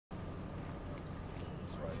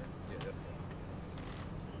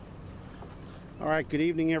All right, good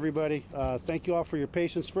evening, everybody. Thank you all for your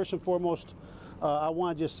patience. First and foremost, I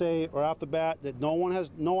want to just say, right off the bat, that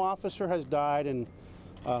no officer has died, and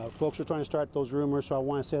folks are trying to start those rumors, so I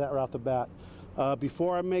want to say that right off the bat.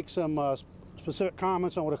 Before I make some specific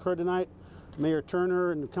comments on what occurred tonight, Mayor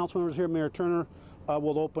Turner and the council members here, Mayor Turner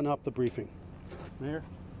will open up the briefing. Mayor?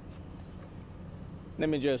 Let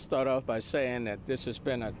me just start off by saying that this has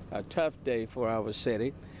been a tough day for our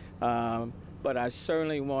city. But I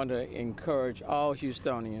certainly want to encourage all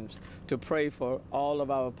Houstonians to pray for all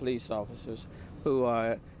of our police officers who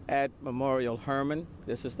are at Memorial Hermann.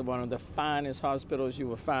 This is one of the finest hospitals you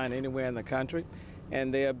will find anywhere in the country,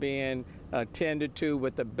 and they are being attended to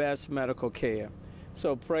with the best medical care.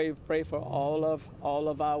 So pray for all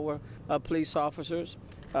of our police officers.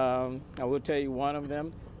 I will tell you, one of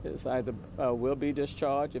them is either will be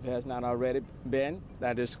discharged if it has not already been.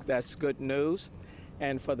 That's good news.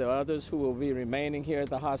 And for the others who will be remaining here at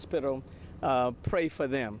the hospital, pray for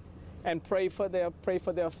them, and pray for their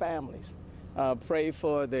families, pray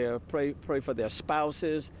for their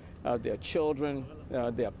spouses, their children,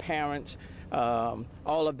 their parents,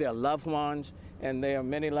 all of their loved ones, and there are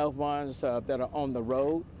many loved ones that are on the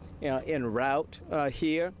road, en route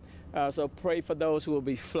here. So pray for those who will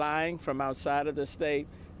be flying from outside of the state,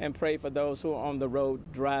 and pray for those who are on the road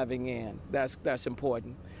driving in. That's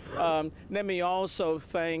important. Let me also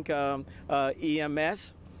thank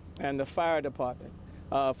EMS and the fire department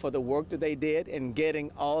for the work that they did in getting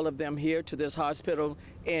all of them here to this hospital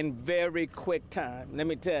in very quick time. Let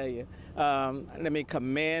me tell you, let me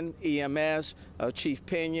commend EMS, Chief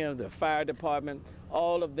Pena, the fire department,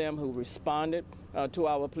 all of them who responded to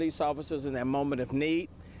our police officers in their moment of need.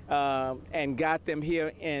 And got them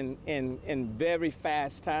here in very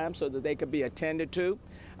fast time so that they could be attended to.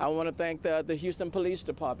 I want to thank the Houston Police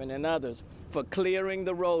Department and others for clearing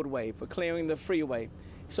the roadway, for clearing the freeway,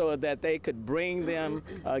 so that they could bring them,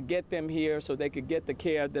 get them here so they could get the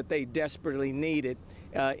care that they desperately needed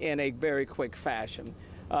in a very quick fashion.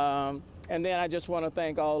 And then I just want to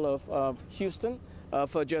thank all of Houston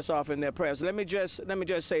for just offering their prayers. Let me just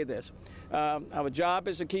say this. Our job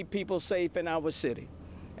is to keep people safe in our city.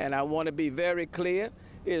 And I want to be very clear,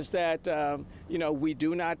 is that, we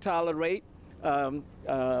do not tolerate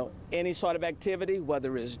any sort of activity,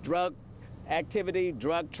 whether it's drug activity,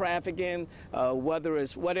 drug trafficking, whether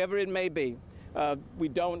it's whatever it may be. We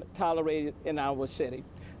don't tolerate it in our city.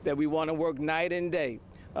 That we want to work night and day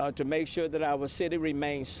to make sure that our city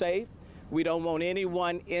remains safe. We don't want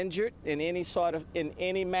anyone injured in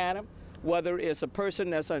any manner, whether it's a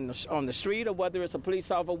person that's on the street, or whether it's a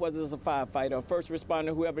police officer, whether it's a firefighter, a first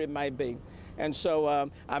responder, whoever it might be. And so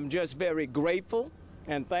I'm just very grateful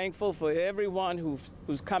and thankful for everyone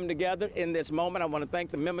who's come together in this moment. I want to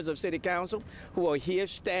thank the members of City Council who are here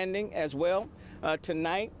standing as well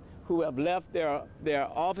tonight, who have left their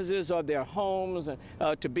offices or their homes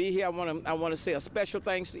to be here. I want to say a special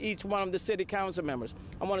thanks to each one of the City Council members.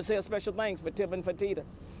 I want to say a special thanks for Tiffany Fatita,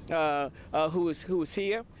 who is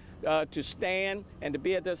here. To stand and to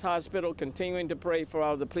be at this hospital, continuing to pray for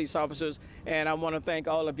all the police officers. And I want to thank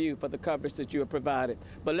all of you for the coverage that you have provided.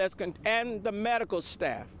 But and the medical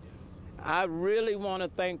staff. I really want to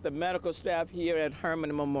thank the medical staff here at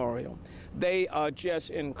Hermann Memorial. They are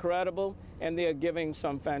just incredible, and they are giving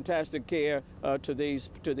some fantastic care to these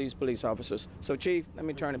police officers. So, Chief, let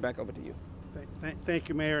me turn it back over to you. Thank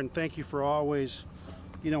you, Mayor, and thank you for always,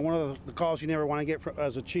 one of the calls you never want to get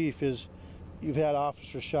as a chief is you've had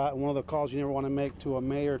officers shot, and one of the calls you never want to make to a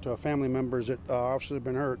mayor, to a family member, is that officers have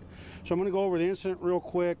been hurt. So I'm going to go over the incident real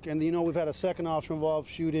quick. And we've had a second officer involved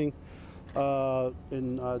shooting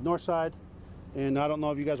in Northside, and I don't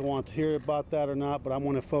know if you guys want to hear about that or not, but I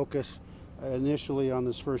want to focus initially on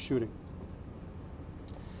this first shooting.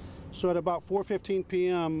 So at about 4:15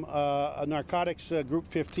 p.m., a narcotics group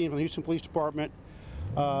 15 from the Houston Police Department,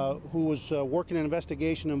 who was working an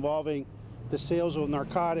investigation involving the sales of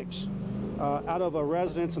narcotics out of a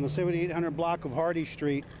residence in the 7800 block of Hardy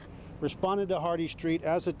Street, responded to Hardy Street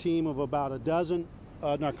as a team of about a dozen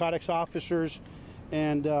narcotics officers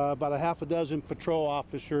and about a half a dozen patrol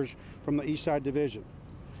officers from the East Side Division.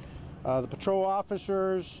 The patrol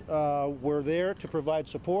officers were there to provide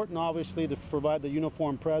support and obviously to provide the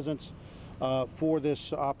uniform presence for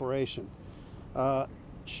this operation.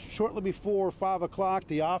 Shortly before 5 o'clock,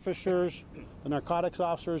 the narcotics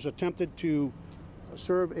officers attempted to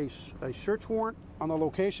serve a search warrant on the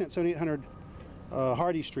location at 7800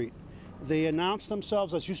 Hardy Street. They announced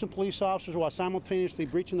themselves as Houston police officers while simultaneously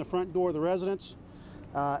breaching the front door of the residence,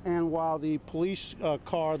 and while the police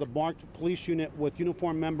car, the marked police unit with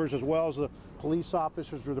uniformed members as well as the police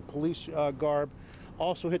officers or the police garb,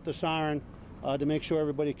 also hit the siren to make sure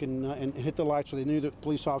everybody can and hit the lights so they knew that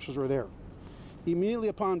police officers were there. Immediately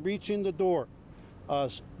upon breaching the door,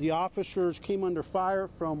 the officers came under fire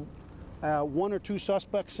from one or two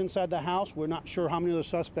suspects inside the house. We're not sure how many of the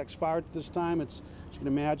suspects fired at this time. As you can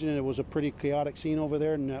imagine, it was a pretty chaotic scene over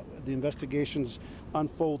there, and the investigation's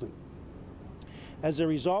unfolding. As a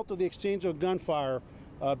result of the exchange of gunfire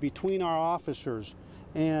between our officers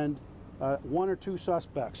and one or two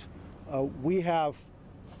suspects, we have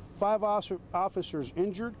 5 officers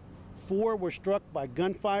injured. 4 were struck by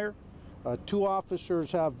gunfire. 2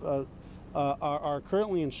 officers are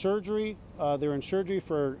currently in surgery. They're in surgery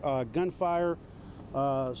for gunfire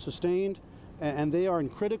sustained, and they are in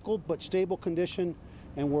critical but stable condition.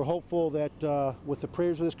 And we're hopeful that with the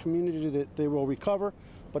prayers of this community that they will recover.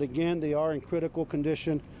 But again, they are in critical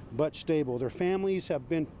condition but stable. Their families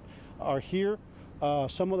are here.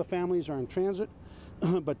 Some of the families are in transit,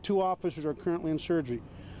 but 2 officers are currently in surgery.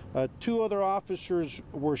 2 other officers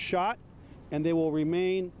were shot, and they will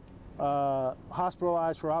remain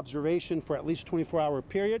hospitalized for observation for at least a 24-hour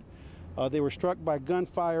period. They were struck by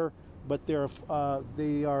gunfire, but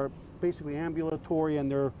they are basically ambulatory, and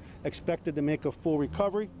they're expected to make a full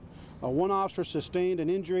recovery. 1 officer sustained an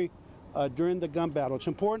injury during the gun battle. It's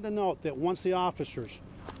important to note that once the officers,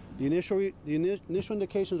 the initial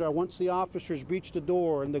indications are once the officers breached the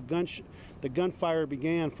door and the gunfire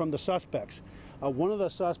began from the suspects. One of the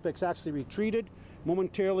suspects actually retreated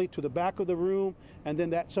momentarily to the back of the room, and then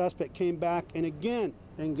that suspect came back and again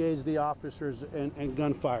engaged the officers in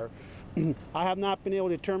gunfire. I have not been able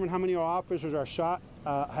to determine how many officers are shot,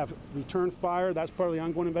 have returned fire. That's part of the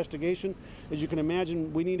ongoing investigation. As you can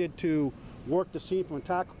imagine, we needed to work the scene from a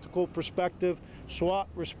tactical perspective. SWAT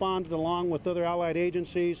responded along with other allied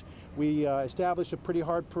agencies. We established a pretty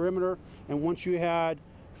hard perimeter, and once you had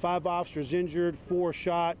 5 officers injured, 4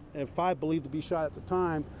 shot, and 5 believed to be shot at the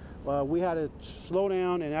time, we had to slow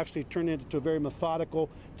down and actually turn it into a very methodical,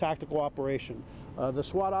 tactical operation. The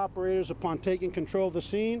SWAT operators, upon taking control of the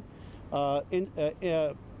scene,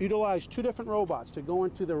 utilized 2 different robots to go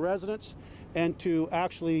into the residence and to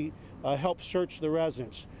actually help search the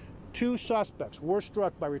residence. 2 suspects were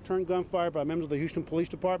struck by return gunfire by members of the Houston Police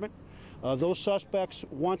Department. Those suspects,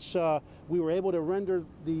 once we were able to render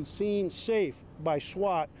the scene safe by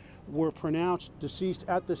SWAT, were pronounced deceased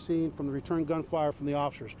at the scene from the return gunfire from the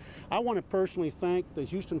officers. I want to personally thank the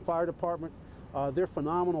Houston Fire Department. They're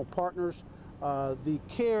phenomenal partners. The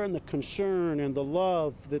care and the concern and the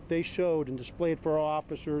love that they showed and displayed for our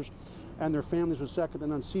officers and their families was second to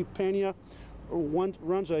none. Steve Pena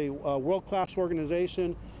runs a world-class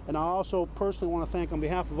organization, and I also personally want to thank, on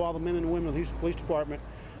behalf of all the men and women of the Houston Police Department,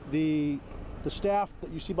 the staff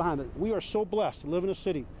that you see behind it. We are so blessed to live in a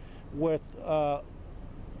city with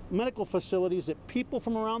medical facilities that people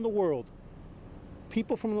from around the world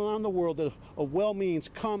that of well means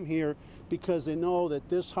come here because they know that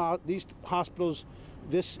these hospitals,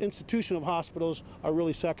 this institution of hospitals, are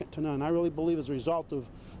really second to none. I really believe as a result of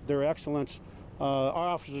their excellence, our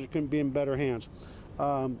officers can be in better hands.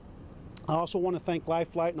 I also want to thank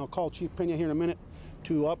LifeFlight, and I'll call Chief Pena here in a minute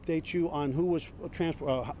to update you on who was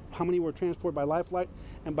how many were transported by LifeFlight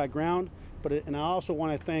and by ground. And I also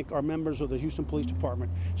want to thank our members of the Houston Police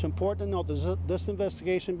Department. It's important to note this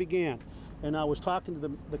investigation began, and I was talking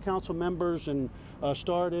to the council members and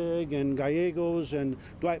Stardig and Gallegos and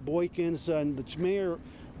Dwight Boykins and the mayor,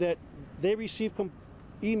 that they receive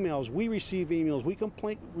emails, we receive emails, we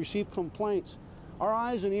receive complaints. Our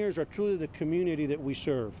eyes and ears are truly the community that we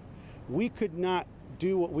serve. We could not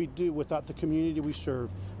do what we do without the community we serve.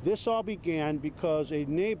 This all began because a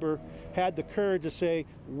neighbor had the courage to say,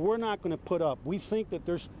 we're not going to put up. We think that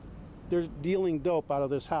they're dealing dope out of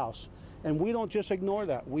this house. And we don't just ignore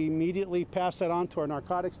that. We immediately passed that on to our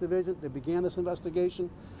narcotics division that began this investigation,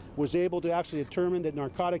 was able to actually determine that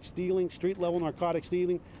narcotics dealing, street-level narcotics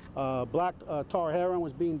dealing, black tar heroin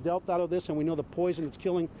was being dealt out of this, and we know the poison that's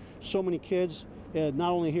killing so many kids,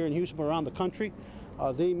 not only here in Houston, but around the country.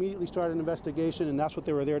 They immediately started an investigation, and that's what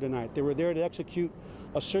they were there tonight. They were there to execute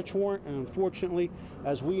a search warrant, and unfortunately,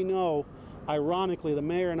 as we know, ironically, the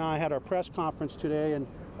mayor and I had our press conference today, and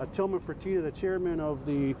Tillman Fertitta, the chairman of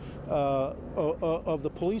the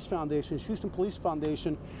Police Foundation, Houston Police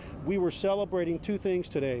Foundation, we were celebrating 2 things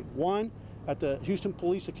today. One, at the Houston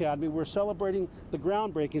Police Academy, we're celebrating the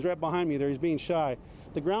groundbreaking. He's right behind me there, he's being shy.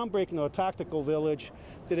 The groundbreaking of a tactical village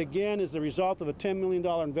that, again, is the result of a $10 million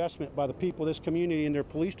investment by the people of this community in their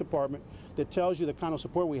police department that tells you the kind of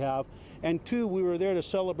support we have. And 2, we were there to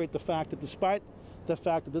celebrate the fact that despite the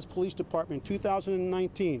fact that this police department in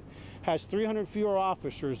 2019 has 300 fewer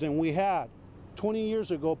officers than we had 20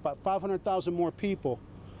 years ago, about 500,000 more people,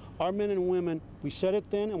 our men and women, we said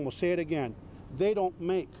it then and we'll say it again, they don't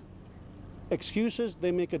make excuses,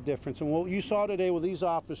 they make a difference. And what you saw today with these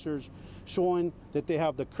officers showing that they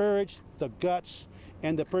have the courage, the guts,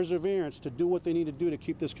 and the perseverance to do what they need to do to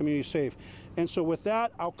keep this community safe. And so with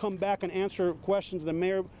that, I'll come back and answer questions of the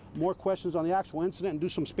mayor, more questions on the actual incident, and do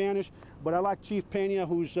some Spanish. But I'd like Chief Pena,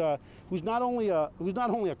 who's not only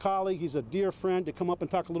a colleague, he's a dear friend, to come up and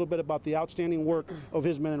talk a little bit about the outstanding work of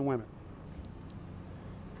his men and women.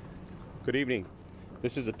 Good evening.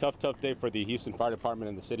 This is a tough day for the Houston Fire Department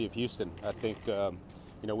and the city of Houston. I think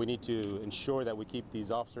we need to ensure that we keep these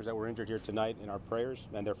officers that were injured here tonight in our prayers,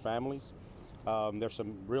 and their families. There's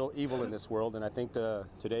some real evil in this world, and I think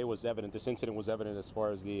today was evident, this incident was evident as far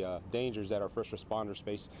as the dangers that our first responders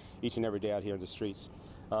face each and every day out here in the streets.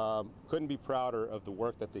 Couldn't be prouder of the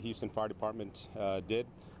work that the Houston Fire Department did.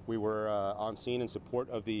 We were on scene in support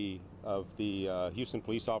of the Houston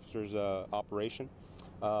police officers' operation.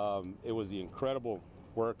 It was the incredible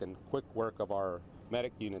work and quick work of our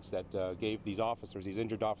medic units that gave these officers, these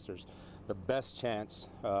injured officers, the best chance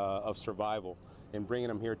of survival in bringing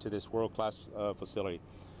them here to this world-class facility.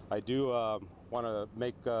 I do want to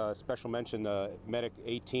make special mention Medic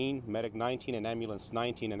 18, Medic 19, and Ambulance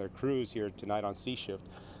 19 and their crews here tonight on C shift,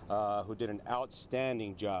 who did an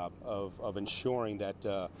outstanding job of ensuring that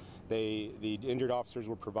the injured officers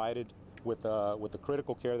were provided with the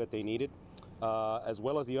critical care that they needed, as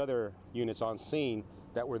well as the other units on scene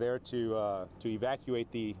that were there to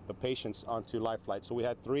evacuate the patients onto life flight. So we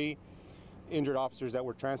had 3 injured officers that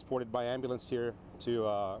were transported by ambulance here to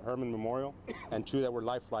Herman Memorial, and 2 that were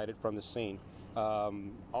life flighted from the scene.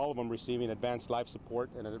 All of them receiving advanced life support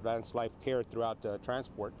and advanced life care throughout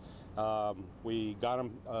transport. We got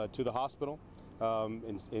them to the hospital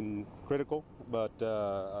in critical but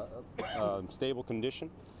stable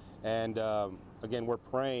condition. And again, we're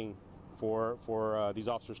praying for these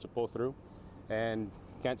officers to pull through. And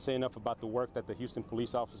can't say enough about the work that the Houston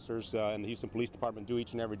police officers and the Houston Police Department do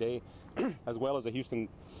each and every day, as well as the Houston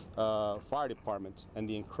Fire Department, and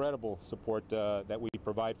the incredible support that we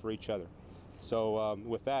provide for each other. So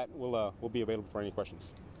with that, we'll be available for any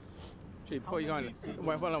questions. Chief, before you go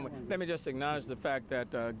on, let me just acknowledge the fact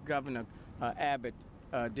that Governor Abbott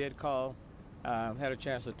did call, had a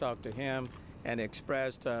chance to talk to him, and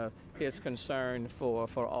expressed his concern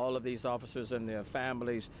for all of these officers and their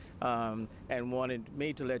families, and wanted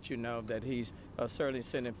me to let you know that he's certainly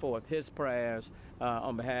sending forth his prayers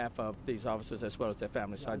on behalf of these officers as well as their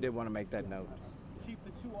families. So I did want to make that note. Chief,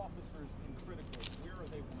 the 2 officers in critical, where are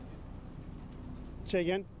they wounded? Say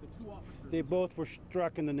again? The 2 officers. They both were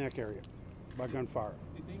struck in the neck area by gunfire.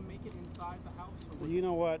 Did they make it inside the house? Or You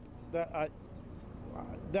know what?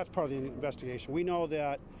 That's part of the investigation. We know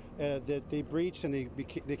that they breached and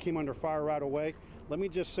they came under fire right away. Let me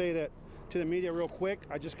just say that to the media real quick.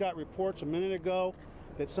 I just got reports a minute ago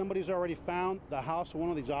that somebody's already found the house of one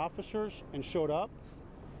of these officers and showed up.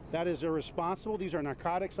 That is irresponsible. These are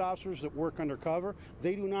narcotics officers that work undercover.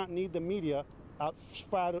 They do not need the media out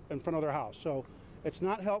in front of their house. So it's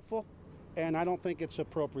not helpful, and I don't think it's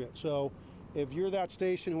appropriate. So if you're that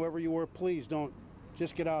station, whoever you were, please don't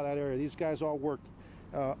just get out of that area. These guys all work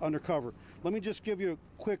undercover. Let me just give you a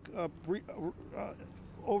quick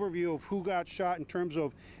overview of who got shot in terms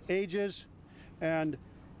of ages. And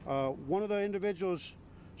one of the individuals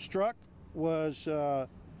struck was of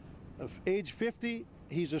age 50.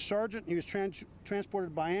 He's a sergeant. He was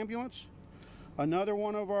transported by ambulance. Another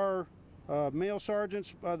one of our male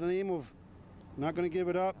sergeants by the name of, I'm not going to give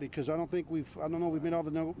it up because I don't think we've made all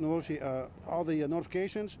the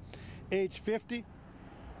notifications. Age 50.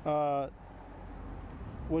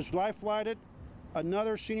 Was life flighted.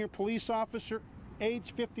 Another senior police officer,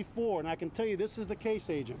 age 54, and I can tell you this is the case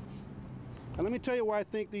agent. And let me tell you why I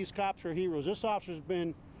think these cops are heroes. This officer's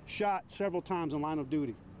been shot several times in line of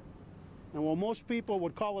duty. And while most people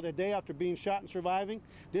would call it a day after being shot and surviving,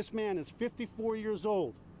 this man is 54 years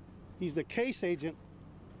old. He's the case agent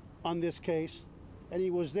on this case, and he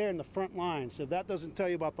was there in the front lines. So if that doesn't tell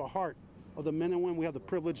you about the heart of the men and women we have the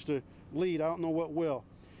privilege to lead, I don't know what will.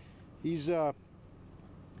 He's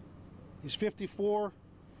 54,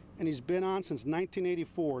 and he's been on since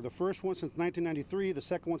 1984. The first one since 1993, the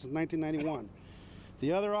second one since 1991.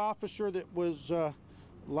 The other officer that was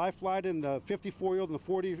life flighted, the 54-year-old and the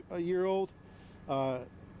 40-year-old,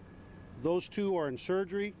 those 2 are in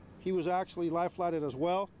surgery. He was actually life flighted as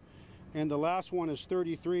well. And the last one is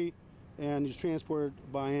 33, and he's transported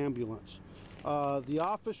by ambulance. The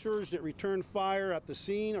officers that returned fire at the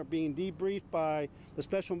scene are being debriefed by the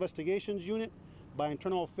Special Investigations Unit, by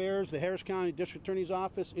Internal Affairs. The Harris County District Attorney's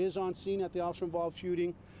Office is on scene at the officer-involved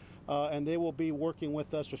shooting, and they will be working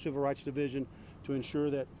with us, our Civil Rights Division, to ensure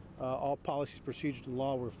that all policies, procedures, and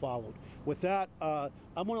law were followed. With that,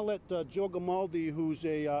 I'm going to let Joe Gamaldi, who's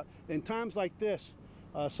in times like this,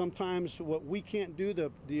 sometimes what we can't do,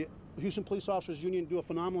 the Houston Police Officers Union do a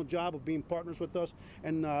phenomenal job of being partners with us,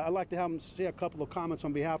 and I'd like to have him say a couple of comments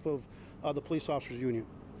on behalf of the Police Officers Union.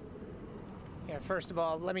 Yeah, first of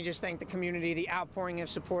all, let me just thank the community. The outpouring of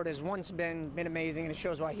support has once been amazing, and it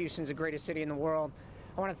shows why Houston's the greatest city in the world.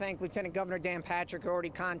 I want to thank Lieutenant Governor Dan Patrick, who already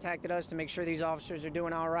contacted us to make sure these officers are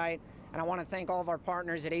doing all right. And I want to thank all of our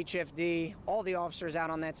partners at HFD, all the officers out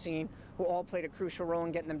on that scene who all played a crucial role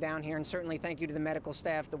in getting them down here. And certainly thank you to the medical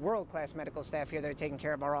staff, the world-class medical staff here that are taking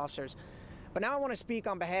care of our officers. But now I want to speak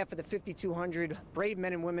on behalf of the 5,200 brave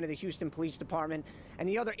men and women of the Houston Police Department and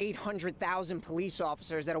the other 800,000 police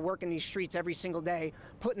officers that are working these streets every single day,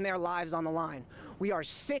 putting their lives on the line. We are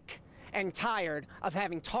sick and tired of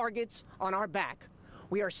having targets on our back.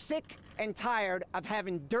 We are sick and tired of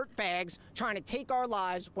having dirtbags trying to take our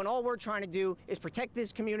lives when all we're trying to do is protect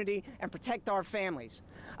this community and protect our families.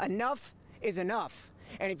 Enough is enough.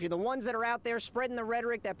 And if you're the ones that are out there spreading the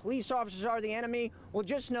rhetoric that police officers are the enemy, well,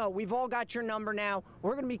 just know we've all got your number now.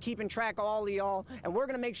 We're going to be keeping track of all of y'all, and we're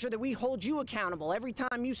going to make sure that we hold you accountable every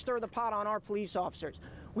time you stir the pot on our police officers.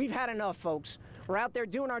 We've had enough, folks. We're out there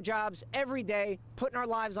doing our jobs every day, putting our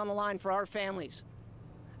lives on the line for our families.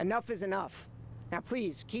 Enough is enough. Now,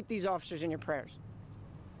 please, keep these officers in your prayers.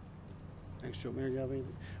 Thanks, Joe. Mayor, you have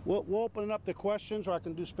anything? We'll open it up to questions, or I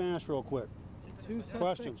can do Spanish real quick. Two suspects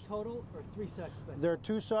Questions. total, or three suspects? There are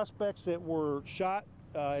two suspects that were shot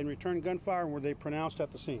and returned gunfire, and were they pronounced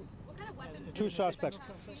at the scene? What kind of weapons? Two suspects.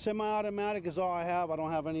 Semi-automatic is all I have. I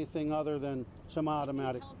don't have anything other than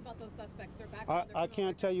semi-automatic. Tell us about those suspects. Their background. I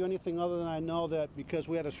can't tell you anything other than I know that because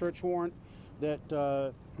we had a search warrant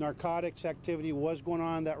that narcotics activity was going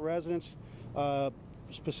on in that residence,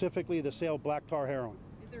 specifically the sale of black tar heroin.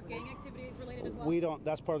 Is there gang activity related as well? We don't.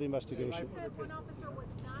 That's part of the investigation. You said one officer was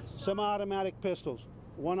not shot. Semi-automatic pistols.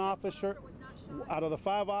 One officer, was not shot. out of the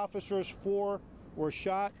 5 officers, 4 were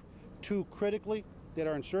shot, 2 critically that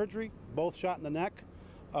are in surgery, both shot in the neck.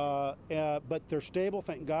 But they're stable,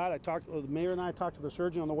 thank God. The mayor and I talked to the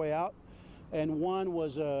surgeon on the way out, and one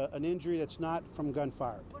was an injury that's not from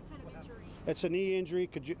gunfire. What kind of injury? It's a knee injury.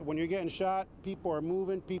 When you're getting shot, people are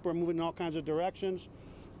moving in all kinds of directions.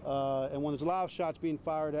 And when there's a lot of shots being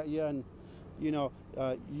fired at you, and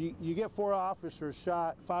you get 4 officers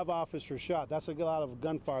shot, 5 officers shot. That's a lot of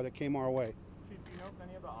gunfire that came our way. Chief, do you know if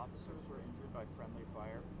any of the officers were injured by friendly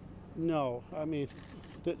fire? No, I mean,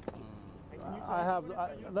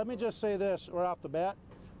 let me just say this right off the bat: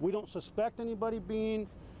 we don't suspect anybody being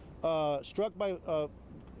struck by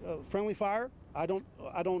friendly fire. I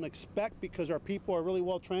don't expect, because our people are really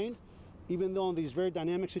well trained. Even though in these very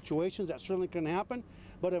dynamic situations that certainly can happen.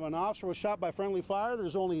 But if an officer was shot by friendly fire,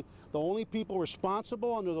 the only people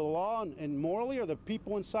responsible under the law and morally are the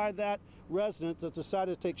people inside that residence that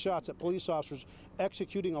decided to take shots at police officers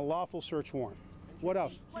executing a lawful search warrant. What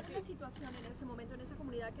else? ¿Cuál es la situación en ese momento en esa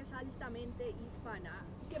comunidad que es altamente hispana?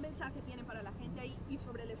 ¿Qué mensaje tienen para la gente ahí y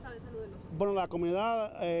sobre el estado de salud de los? Bueno, la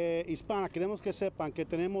comunidad hispana, queremos que sepan que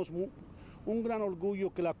tenemos un gran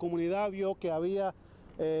orgullo que la comunidad vio que había...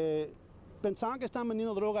 pensaban que estaban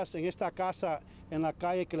vendiendo drogas en esta casa en la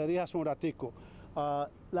calle que le dije hace un ratico.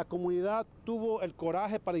 La comunidad tuvo el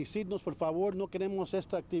coraje para decirnos, por favor, no queremos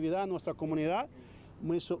esta actividad en nuestra comunidad.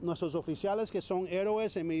 Nuestros oficiales, que son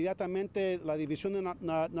héroes, inmediatamente la división de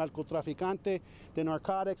narcotraficante de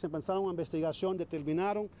narcotics empezaron una investigación,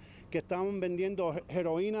 determinaron que estaban vendiendo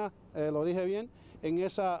heroína, lo dije bien, en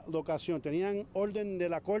esa locación. Tenían orden de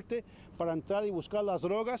la corte para entrar y buscar las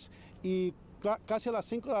drogas, y casi a las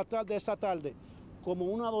 5 de la tarde de esta tarde, como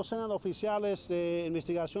una docena de oficiales de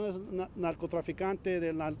investigaciones narcotraficantes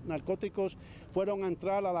de narcóticos fueron a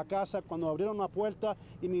entrar a la casa. Cuando abrieron la puerta,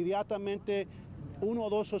 inmediatamente 1 o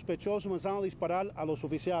 2 sospechosos comenzaron a disparar a los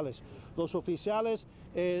oficiales. Los oficiales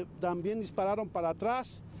también dispararon para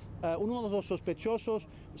atrás. Uno de los sospechosos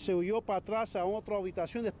se huyó para atrás a otra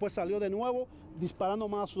habitación, después salió de nuevo disparando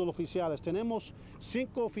más a los oficiales. Tenemos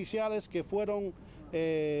 5 oficiales que fueron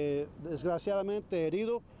desgraciadamente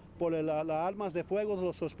heridos por las armas de fuego de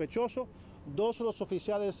los sospechosos. 2 de los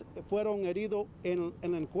oficiales fueron heridos en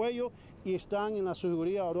el cuello y están en la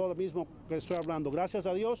seguridad ahora mismo que estoy hablando. Gracias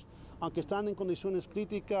a Dios, aunque están en condiciones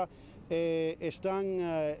críticas,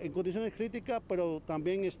 pero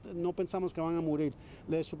también no pensamos que van a morir.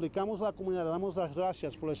 Les suplicamos a la comunidad, le damos las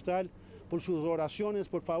gracias por sus oraciones.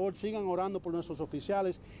 Por favor, sigan orando por nuestros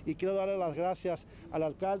oficiales, y quiero darle las gracias al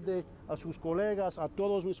alcalde, a sus colegas, a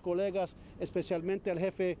todos mis colegas, especialmente al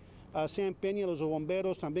jefe Sam Peña, los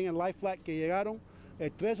bomberos, también el Life Flight que llegaron.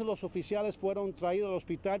 3 de los oficiales fueron traídos al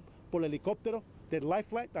hospital por helicóptero. del Life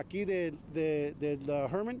Flight, aquí del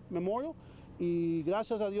Herman Memorial. Y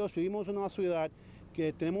gracias a Dios vivimos en una ciudad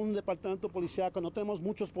que tenemos un departamento policial, que no tenemos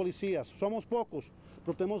muchos policías, somos pocos,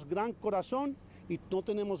 pero tenemos gran corazón y no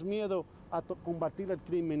tenemos miedo a combatir el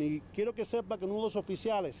crimen. Y quiero que sepa que uno de los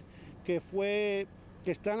oficiales que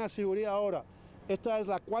está en la seguridad ahora, esta es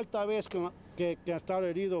la cuarta vez que ha estado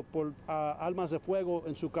herido por armas de fuego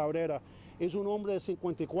en su carrera. Es un hombre de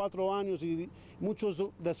 54 años y muchos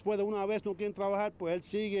después de una vez no quieren trabajar, pues él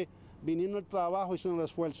sigue viniendo al trabajo y haciendo el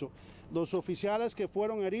esfuerzo. Los oficiales que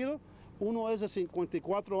fueron heridos, uno es de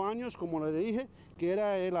 54 años, como le dije, que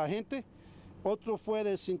era el agente. Otro fue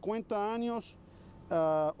de 50 años,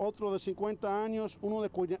 otro de 50 años, uno de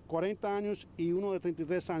 40 años y uno de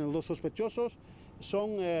 33 años. Los sospechosos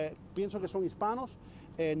son, pienso que son hispanos.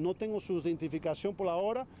 No tengo su identificación por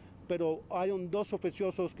ahora, pero hay dos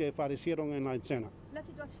sospechosos que fallecieron en la escena. La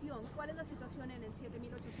situación, ¿cuál es la situación en el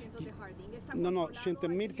 7800 de Harding? ¿Está No, controlado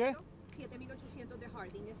 7000 ¿qué? 7800 de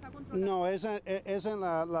Harding, ¿está controlado? No, es en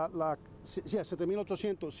sí,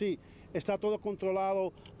 7800, sí. Está todo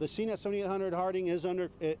controlado. The scene at 7800 Harding is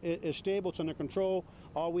stable, it's under control.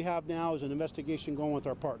 All we have now is an investigation going with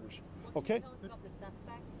our partners. Okay?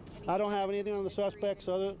 I don't have anything on the suspects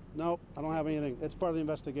no, I don't have anything. It's part of the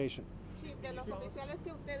investigation. Sí, de los oficiales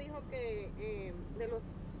que usted dijo que,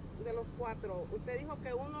 de los cuatro, usted dijo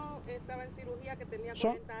que uno estaba en cirugía, que tenía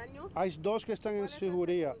 40 años. Hay dos que están en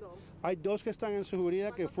seguridad. Hay dos que están en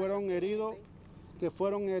seguridad que fueron heridos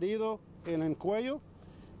en el cuello.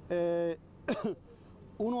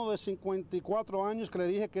 Uno de 54 años que le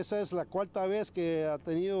dije que esa es la cuarta vez que ha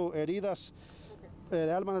tenido heridas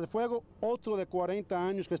de armas de fuego. Otro de 40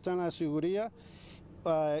 años que está en la seguridad.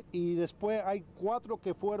 Y después hay 4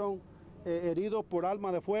 que fueron herido por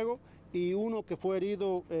arma de fuego y uno que fue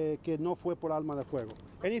herido que no fue por arma de fuego.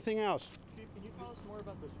 Anything else? Chief, can you tell us more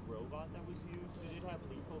about this robot that was used? Did it have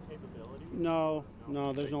lethal capabilities? No,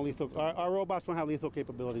 there's no lethal. Our robots don't have lethal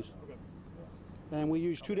capabilities. Okay. And we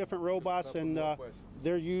use 2 different robots, and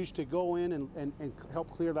they're used to go in and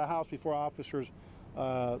help clear the house before officers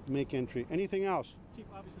make entry. Anything else? Chief,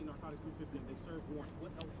 obviously Narcotics Group 15, they serve warrants.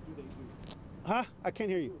 What else do they do? Huh? I can't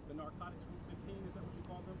hear you. The Narcotics Group 15, is that what you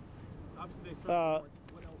call them? Obviously they serve warrants.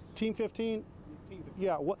 What else? Team 15? Team 15.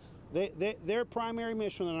 Yeah, their primary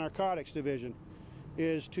mission in the narcotics division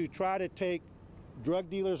is to try to take drug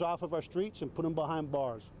dealers off of our streets and put them behind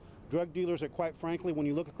bars. Drug dealers that, quite frankly, when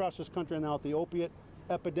you look across this country now at the opiate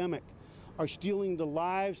epidemic, are stealing the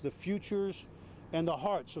lives, the futures, and the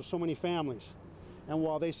hearts of so many families. And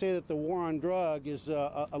while they say that the war on drug is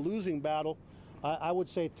a losing battle, I would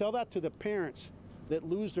say tell that to the parents that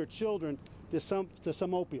lose their children to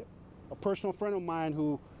some opiate. A personal friend of mine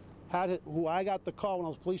who I got the call when I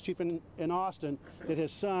was police chief in Austin, that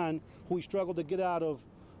his son, who he struggled to get out of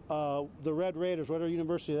the Red Raiders, whatever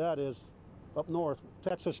university that is, up north,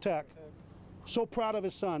 Texas Tech, so proud of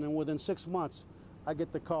his son, and within 6 months, I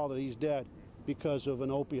get the call that he's dead because of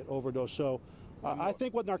an opiate overdose. So I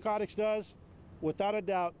think what narcotics does, without a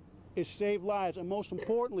doubt, is save lives. And most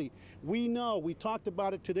importantly, we talked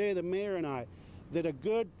about it today, the mayor and I, that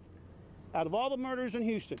out of all the murders in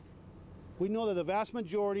Houston, we know that the vast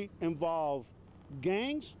majority involve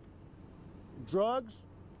gangs, drugs,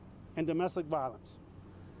 and domestic violence.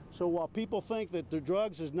 So while people think that the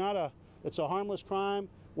drugs is it's a harmless crime,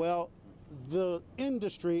 well, the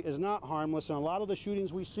industry is not harmless, and a lot of the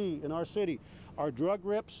shootings we see in our city are drug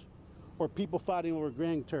rips or people fighting over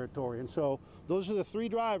gang territory. And so those are the 3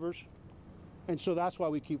 drivers, and so that's why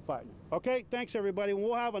we keep fighting. Okay, thanks everybody.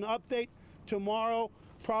 We'll have an update tomorrow,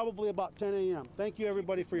 probably about 10 a.m. Thank you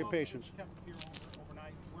everybody for your patience. Kept here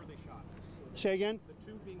overnight. Where are they shot? Say again?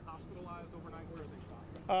 The 2 being hospitalized overnight, where are they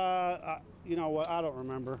shot? You know what, I don't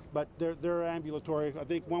remember, but they're ambulatory. I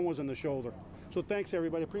think one was in the shoulder. So thanks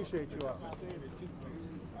everybody, appreciate you all.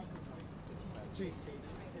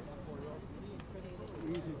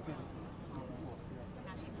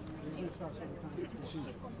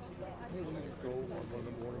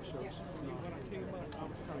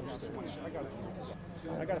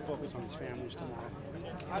 I got to focus on these families tomorrow.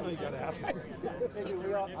 I know you got to ask them. I know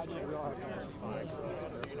we all have to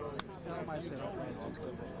tell myself.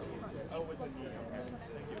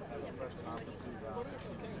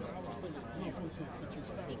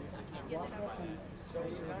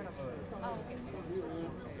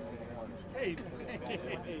 Hey,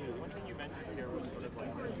 one thing you mentioned here was that, like,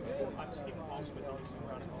 I'm Stephen Paulson with Ellington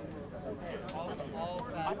Chronicle.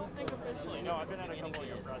 I don't think officially, no, I've been at a couple of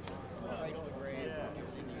your presses. Right to the grave,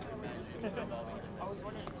 everything you can imagine is involving an I was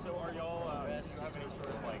wondering, investigation. so are y'all, do you Arrest have is any sort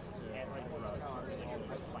of, like, anti-trust or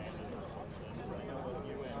religious plans?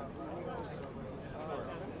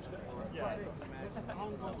 Yeah.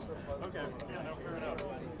 Okay, yeah, no, fair enough.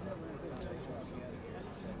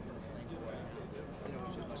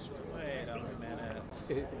 Wait a minute.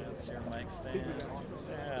 That's your mic stand.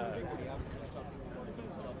 Yeah.